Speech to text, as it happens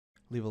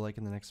Leave a like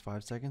in the next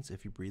 5 seconds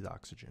if you breathe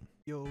oxygen.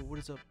 Yo, what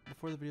is up?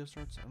 Before the video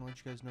starts, I'm gonna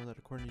let you guys know that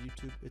according to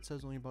YouTube, it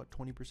says only about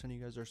 20% of you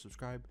guys are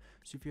subscribed.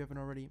 So if you haven't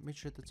already, make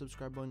sure to hit that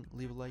subscribe button,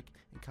 leave a like,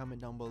 and comment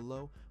down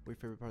below what your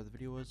favorite part of the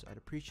video was. I'd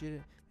appreciate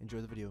it.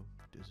 Enjoy the video.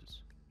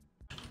 Deuces.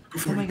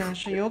 Oh my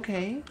gosh, are you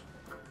okay?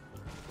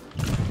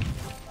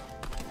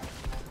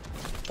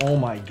 Oh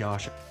my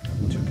gosh.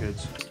 2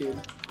 kids.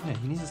 Yeah,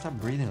 he needs to stop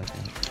breathing like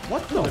that.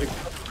 What the?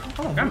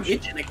 Oh, I'm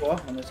itching to go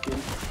off on this kid.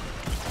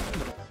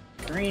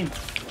 Green.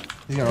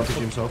 He's gonna RPG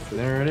himself.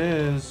 There it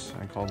is.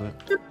 I called it.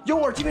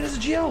 Yo, our teammate has a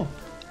GL!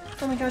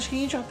 Oh my gosh, can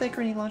you drop that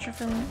grenade launcher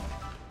for me?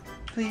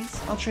 Please,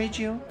 I'll trade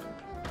you.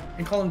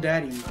 And call him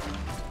daddy.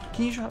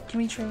 Can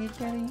we trade,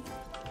 daddy?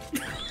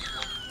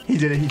 He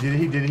did it, he did it,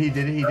 he did it, he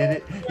did it, he did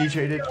it. He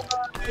traded.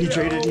 He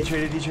traded, he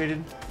traded, he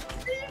traded.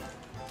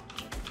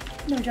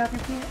 No, drop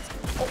your pants.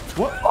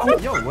 What? Oh,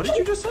 yo, what did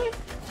you just say?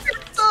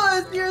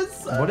 You're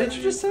son. What did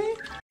you just say?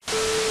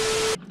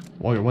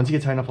 Well, once he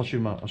gets high enough, I'll shoot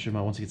him out. I'll shoot him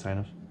out once he gets high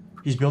enough.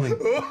 He's building. No.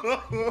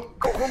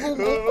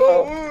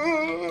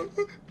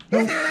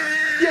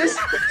 Yes!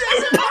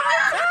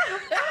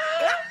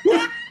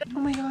 Yes! Oh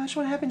my gosh,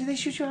 what happened? Did they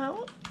shoot you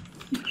out?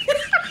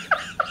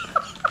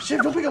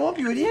 Shit, don't pick him up,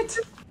 you idiot!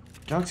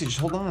 Galaxy, just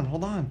hold on,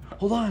 hold on,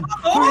 hold on.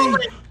 Oh,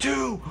 3,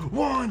 2,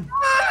 1.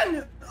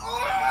 Run!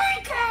 Oh,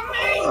 he caught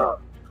me!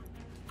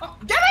 Oh,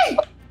 get me!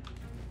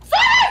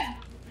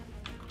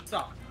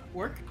 Stop.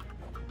 Work.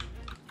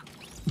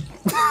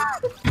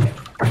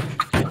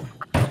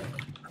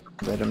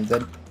 Dead, I'm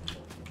dead.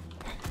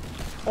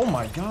 Oh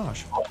my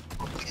gosh.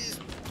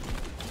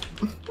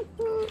 I'm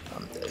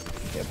dead.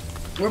 Yep.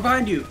 We're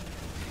behind you.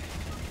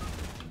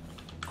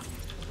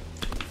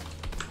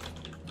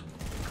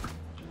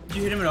 Did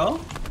you hit him at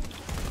all?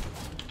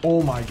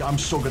 Oh my god, I'm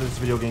so good at this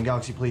video game,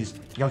 Galaxy, please.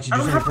 Galaxy, do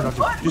something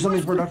productive. Do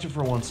something productive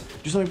for once.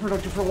 Do something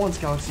productive for once,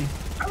 Galaxy.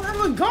 I don't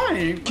have a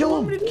gun. Kill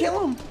him! Kill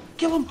him!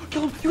 Kill him!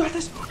 Kill him! You got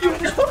this! You got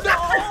this!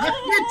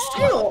 You're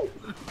chill.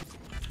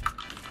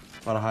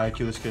 About to high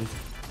IQ this kid.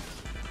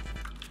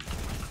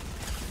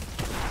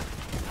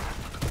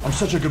 I'm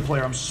such a good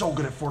player. I'm so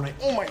good at Fortnite.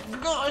 Oh my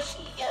gosh!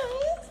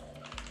 Yes!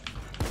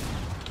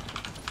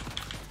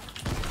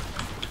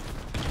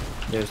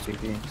 There's 2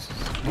 games.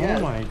 Oh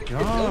my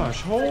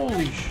gosh!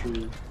 Holy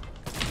shit!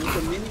 With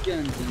the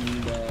miniguns and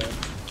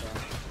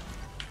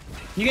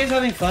You guys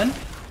having fun?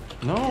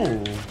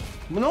 No!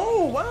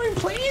 No! Why are we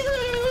playing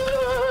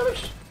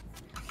this?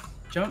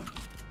 Jump.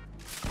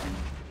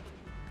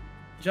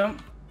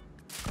 Jump.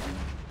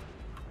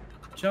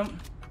 Jump.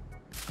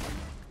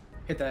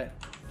 Hit that.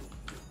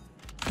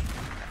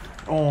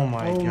 Oh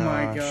my gosh! Oh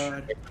my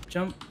god.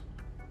 Jump.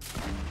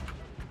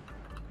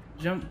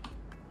 Jump.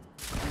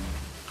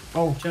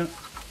 Oh! Jump.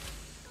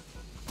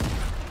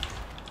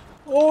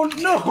 Oh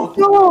no!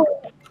 No!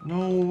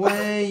 No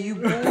way! You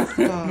both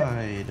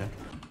died.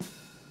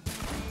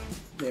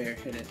 There,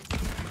 hit it.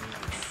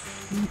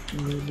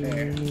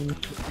 There.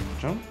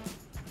 Jump.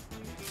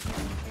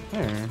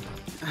 There.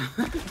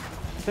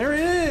 There it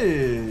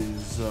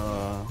is.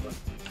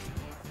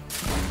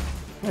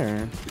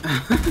 There.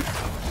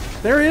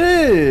 There it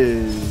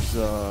is.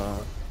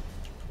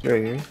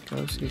 Right here.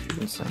 Go see if you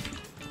can send.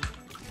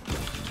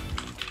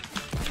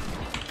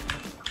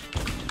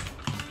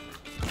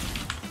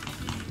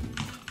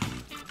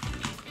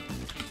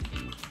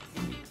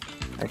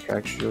 I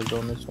cracked shield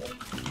on this one.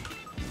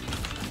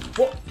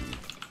 What?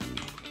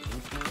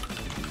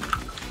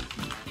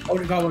 Oh,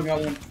 got one, got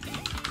one.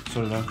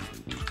 So did I.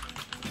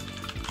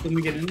 Let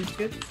me get in this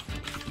kid.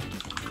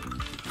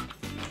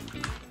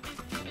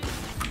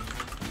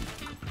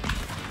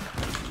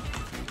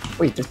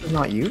 Wait, this is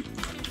not you?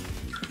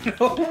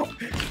 No.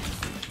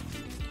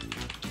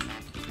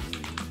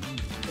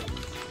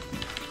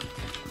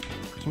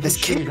 This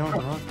kid.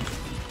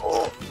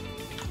 Oh.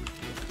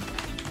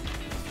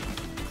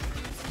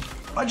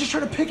 I just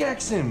tried to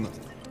pickaxe him.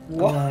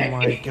 What? Oh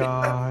my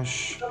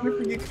gosh.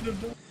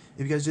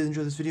 If you guys did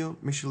enjoy this video,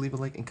 make sure to leave a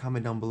like and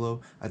comment down below.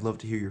 I'd love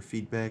to hear your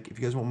feedback. If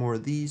you guys want more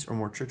of these or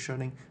more trick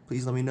shotting,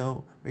 please let me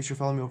know. Make sure to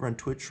follow me over on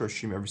Twitch, where I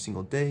stream every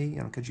single day.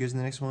 And I'll catch you guys in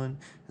the next one.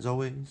 As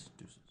always,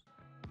 deuces.